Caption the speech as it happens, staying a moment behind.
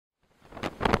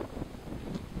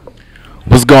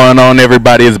going on,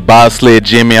 everybody? It's Bobsled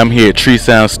Jimmy. I'm here at Tree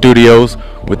Sound Studios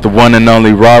with the one and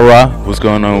only RaRa. What's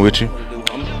going on with you?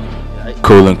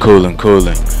 Coolin'.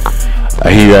 I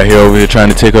hear you out here over here trying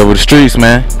to take over the streets,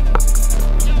 man.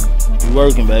 You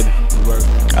working, baby. You working.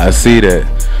 I see that.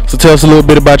 So tell us a little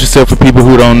bit about yourself for people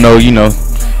who don't know,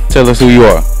 tell us who you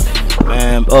are.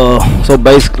 Man, so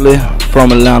basically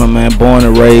from Atlanta, man, born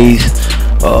and raised,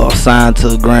 signed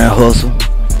to Grand Hustle.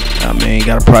 I mean,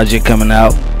 got a project coming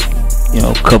out,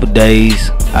 couple days.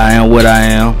 I am what I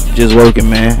am, just working,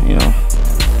 man,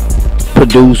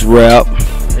 produce, rap,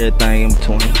 everything in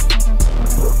between.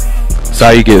 So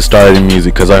how you get started in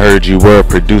music? Because I heard you were a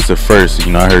producer first.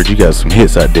 I heard you got some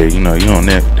hits out there. You on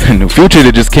that. And the Future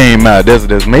that just came out,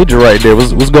 that's major right there.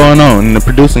 What's going on in the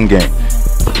producing game?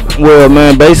 Well,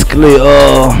 man, basically,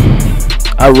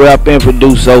 I rap and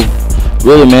produce, so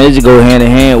really, man, it just go hand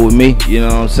in hand with me. You know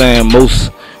what I'm saying?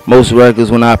 Most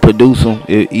records when I produce them,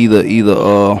 either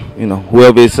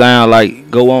whoever it sound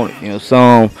like, go on it.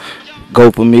 Some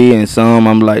go for me, and some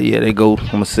I'm like, yeah, they go.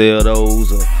 I'ma sell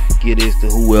those or get this to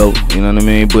whoever. You know what I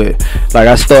mean? But like,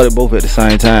 I started both at the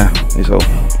same time, so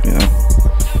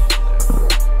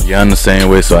Yeah, I'm the same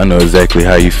way, so I know exactly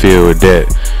how you feel with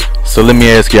that. So let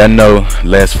me ask you. I know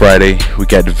last Friday we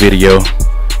got the video,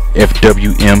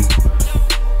 FWM,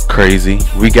 crazy.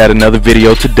 We got another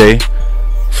video today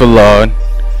for Lord.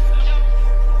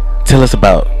 Tell us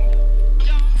about.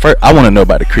 First, I want to know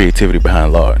about the creativity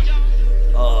behind Lord.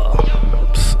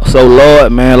 So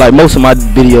Lord, man, like most of my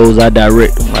videos I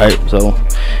direct them, right? So,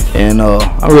 and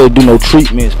I don't really do no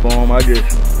treatments for them. I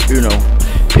just,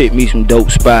 pick me some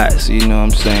dope spots, what I'm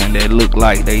saying, that look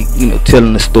like they,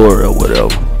 telling the story or whatever.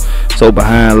 So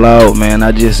behind Lord, man,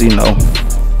 I just,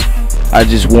 I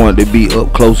just wanted to be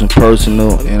up close and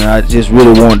personal, and I just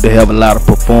really wanted to have a lot of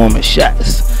performance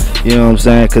shots. You know what I'm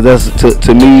saying? Because that's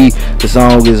to me, the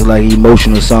song is like an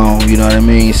emotional song. You know what I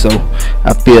mean? So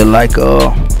I feel like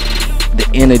the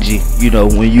energy,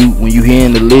 when you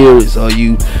hearing the lyrics, or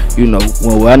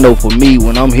well, I know for me,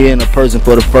 when I'm hearing a person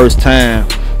for the first time,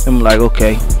 I'm like,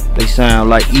 okay, they sound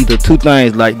like either two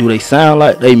things. Like, do they sound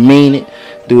like they mean it?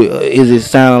 Is it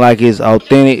sounding like it's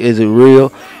authentic? Is it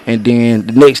real? And then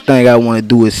the next thing I want to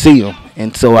do is see them,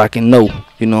 and so I can know.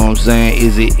 You know what I'm saying?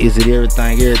 Is it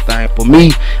everything? For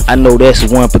me, I know that's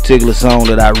one particular song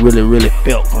that I really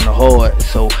felt from the heart.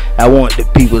 So I want the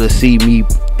people to see me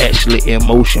actually in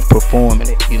motion performing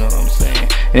it. You know what I'm saying?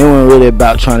 And it wasn't really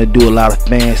about trying to do a lot of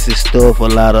fancy stuff, a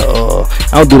lot of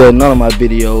I don't do that in none of my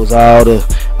videos. All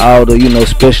the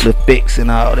special effects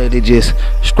and all that. They just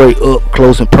straight up,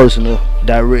 close and personal,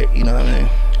 direct. You know what I mean?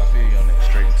 I feel you on that,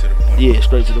 straight and to the point. Yeah,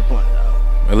 straight to the point.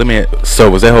 So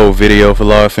was that whole video for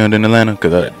Lord filmed in Atlanta?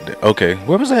 Okay,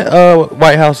 where was that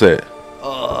White House at?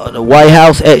 The White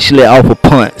House actually off of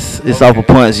Punts. It's off of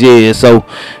Punts, yeah. So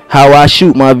how I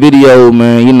shoot my video,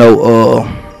 man, none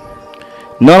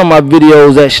of my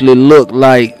videos actually look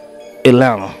like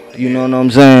Atlanta. You know what I'm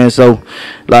saying? So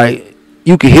like,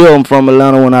 you can hear them from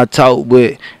Atlanta when I talk,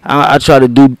 but I try to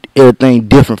do everything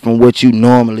different from what you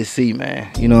normally see, man.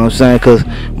 You know what I'm saying? Because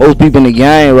most people in the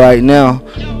game right now,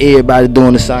 everybody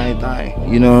doing the same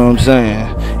thing. You know what I'm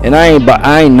saying? And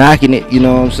I ain't knocking it. You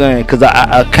know what I'm saying? Because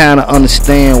I kind of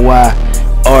understand why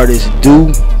artists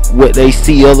do what they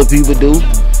see other people do.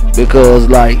 Because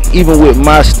like, even with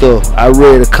my stuff, I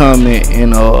read a comment,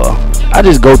 and I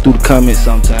just go through the comments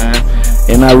sometimes.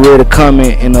 And I read a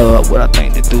comment in what I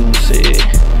think the dude said.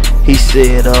 He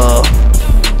said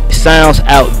it sounds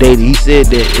outdated. He said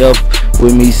that F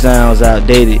with me sounds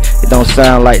outdated. It don't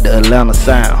sound like the Atlanta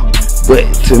sound.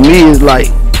 But to me, it's like,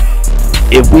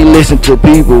 if we listen to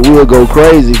people, we'll go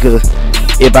crazy. Because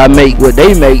if I make what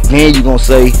they make, then you gonna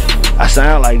say I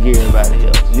sound like everybody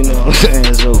else. You know what I'm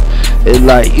saying? So it's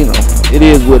like, it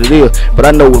is what it is. But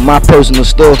I know with my personal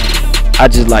stuff, I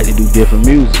just like to do different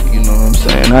music, you know what I'm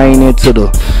saying? I ain't into the,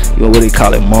 what they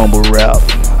call it, mumble rap.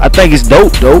 I think it's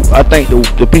dope. I think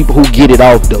the people who get it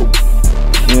off dope.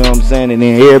 You know what I'm saying? And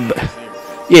then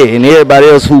everybody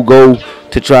else who go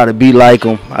to try to be like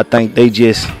them, I think they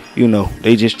just,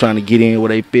 they just trying to get in where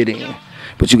they fit in.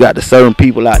 But you got the certain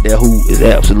people out there who is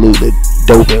absolutely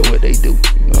dope at what they do.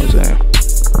 You know what I'm saying?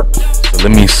 So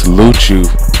let me salute you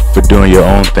for doing your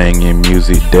own thing in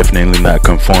music, definitely not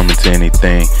conforming to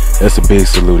anything. That's a big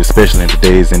salute, especially in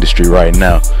today's industry right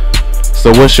now.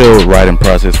 So what's your writing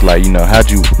process like?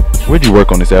 Where'd you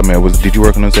work on this album? Did you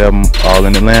work on this album all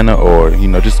in Atlanta, or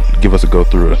just give us a go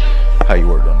through how you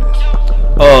worked on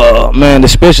this? Man, the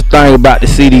special thing about the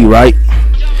CD, right?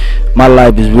 My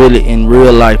life is really in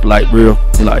real life, like effed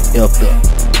up,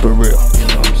 for real. You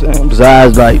know what I'm I'm saying?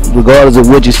 Besides, like, regardless of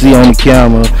what you see on the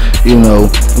camera, you know,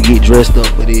 we get dressed up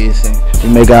for this and we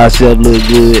make ourselves look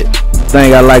good. The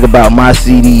thing I like about my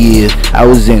CD is I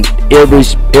was in every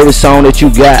song that you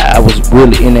got. I was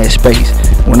really in that space.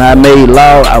 When I made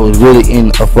Loud, I was really in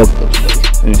a fucked up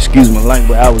space. And excuse my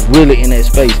language, but I was really in that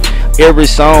space. Every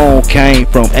song came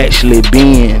from actually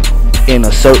being in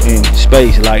a certain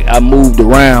space. Like, I moved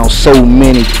around so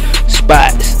many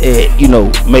spots at, you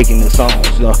know, making the songs.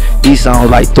 You know, these songs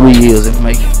like 3 years in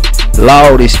making.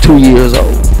 Loud is 2 years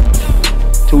old.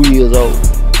 2 years old.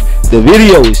 The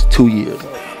video is 2 years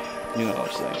old. You know what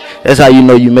I'm saying? That's how you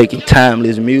know you're making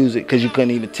timeless music, because you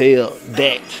couldn't even tell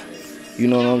that. You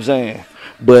know what I'm saying?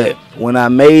 But when I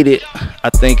made it, I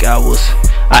think I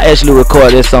actually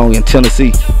recorded that song in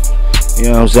Tennessee. You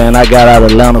know what I'm saying? I got out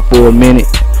of Atlanta for a minute,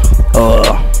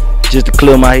 just to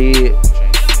clear my head.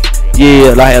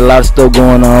 Yeah, I had a lot of stuff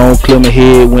going on. Clear my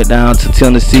head. Went down to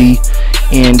Tennessee.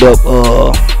 End up,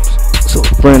 so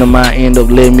a friend of mine ended up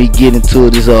letting me get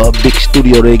into this big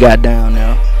studio they got down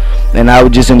there. And I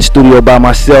was just in the studio by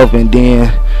myself, and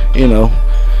then, you know,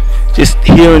 just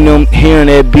hearing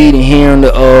that beat and hearing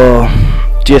the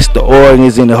just the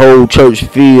organs and the whole church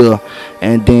feel,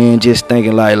 and then just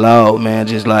thinking like, Loud, man,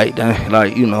 just like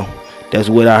you know, that's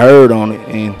what I heard on it,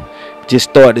 and just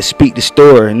started to speak the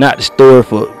story. Not the story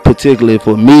for particularly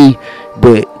for me,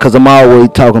 but because I'm always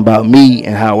talking about me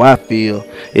and how I feel.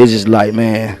 It's just like,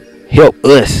 man, help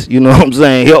us, you know what I'm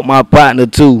saying? Help my partner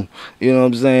too, you know what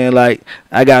I'm saying? Like,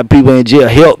 I got people in jail,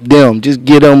 help them, just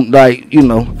get them, like, you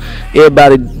know,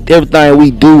 everything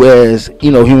we do as,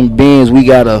 you know, human beings, we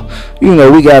gotta, you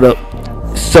know, we gotta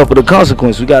suffer the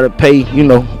consequence. We gotta pay, you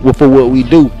know, for what we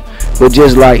do. But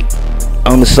just like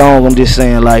on the song, I'm just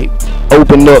saying, like,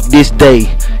 open up this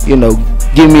day, you know,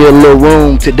 give me a little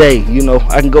room today, you know,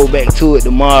 I can go back to it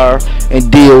tomorrow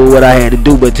and deal with what I had to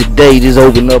do, but today just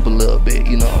open up a little bit,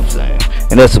 you know what I'm saying?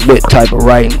 And that's a bit type of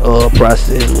writing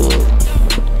process was.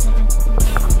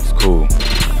 It's cool.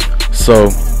 So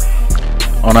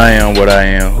on I Am What I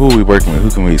Am, who are we working with? Who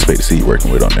can we expect to see you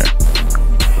working with on there?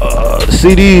 The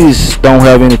CDs don't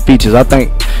have any features. I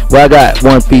think, well, I got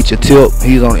one feature, Tip,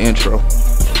 he's on the intro,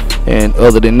 and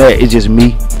other than that, it's just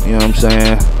me, you know what I'm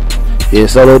saying? Yeah,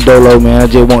 solo dolo, man. I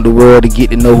just want the world to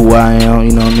get to know who I am,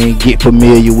 you know what I mean? Get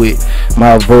familiar with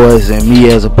my voice and me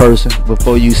as a person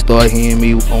before you start hearing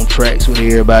me on tracks with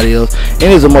everybody else.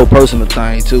 And it's a more personal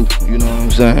thing too, you know what I'm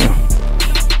saying?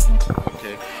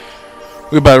 Okay.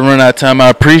 We're about to run out of time. I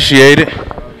appreciate it.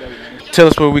 Tell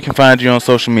us where we can find you on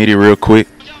social media real quick.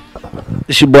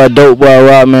 It's your boy Dope Boy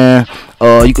RaRa, man.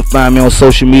 You can find me on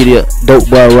social media, Dope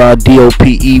Boy RaRa,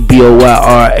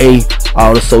 DOPEBOYRA,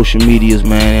 all the social medias,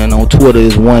 man. And on Twitter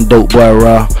is one Dope Boy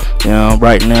RaRa. You know,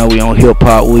 right now we on Hip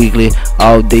Hop Weekly,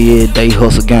 all day, every day,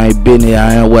 hustle gang business.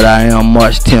 I am what I am,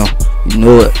 March 10th. You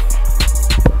know it.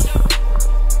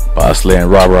 Boss and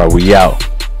RaRa, we out.